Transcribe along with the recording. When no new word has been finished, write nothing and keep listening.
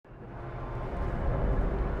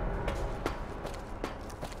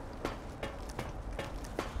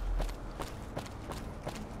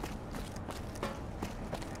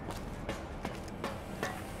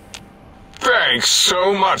Thanks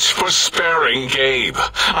so much for sparing Gabe.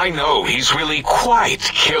 I know he's really quite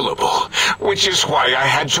killable, which is why I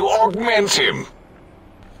had to augment him.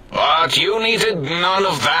 But you needed none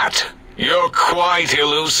of that. You're quite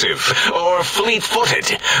elusive, or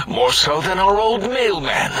fleet-footed, more so than our old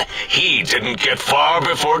mailman. He didn't get far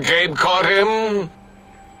before Gabe caught him.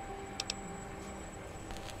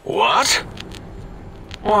 What?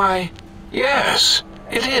 Why, yes,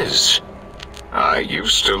 it is. I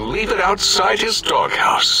used to leave it outside his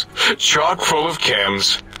doghouse, chock full of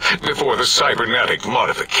chems, before the cybernetic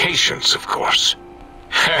modifications, of course.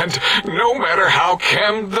 And no matter how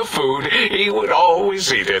chemmed the food, he would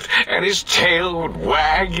always eat it, and his tail would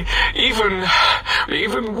wag, even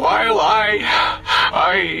while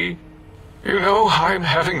You know, I'm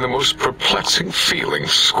having the most perplexing feeling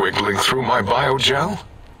squiggling through my biogel.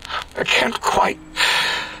 I can't quite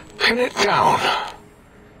pin it down.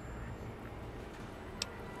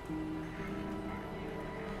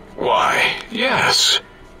 Why, yes,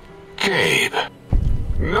 Gabe.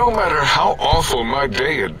 No matter how awful my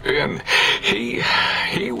day had been,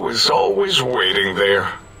 he was always waiting there.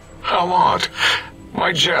 How odd.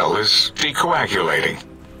 My gel is decoagulating.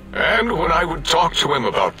 And when I would talk to him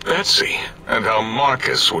about Betsy, and how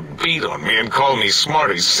Marcus would beat on me and call me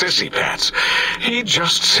Smarty's sissy pants, he'd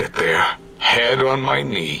just sit there, head on my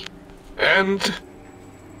knee, and...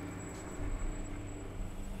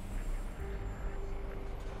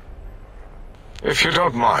 If you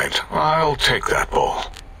don't mind, I'll take that bowl.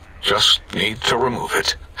 Just need to remove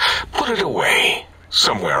it. Put it away,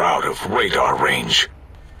 somewhere out of radar range.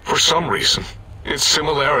 For some reason, its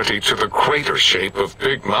similarity to the crater shape of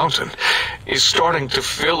Big Mountain is starting to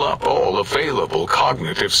fill up all available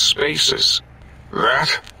cognitive spaces.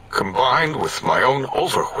 That, combined with my own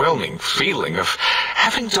overwhelming feeling of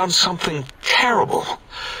having done something terrible,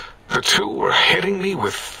 the two were hitting me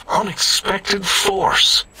with unexpected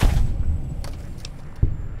force.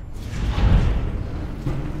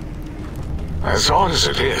 As odd as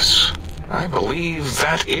it is, I believe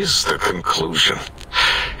that is the conclusion.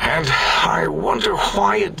 And I wonder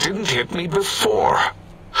why it didn't hit me before,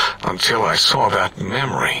 until I saw that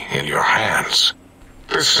memory in your hands.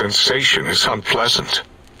 This sensation is unpleasant.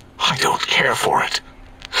 I don't care for it.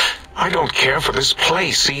 I don't care for this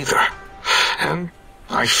place either. And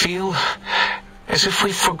I feel as if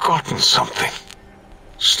we've forgotten something.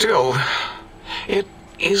 Still, it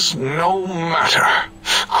is no matter.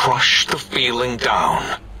 Crush the feeling down.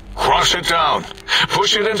 Crush it down.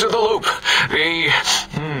 Push it into the loop.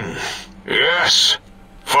 Yes.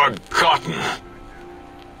 Forgotten.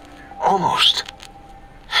 Almost.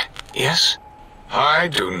 Yes? I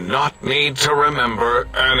do not need to remember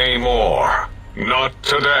anymore. Not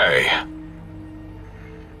today.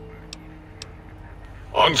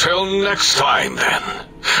 Until next time, then.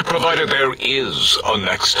 Provided there is a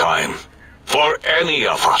next time. For any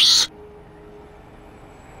of us.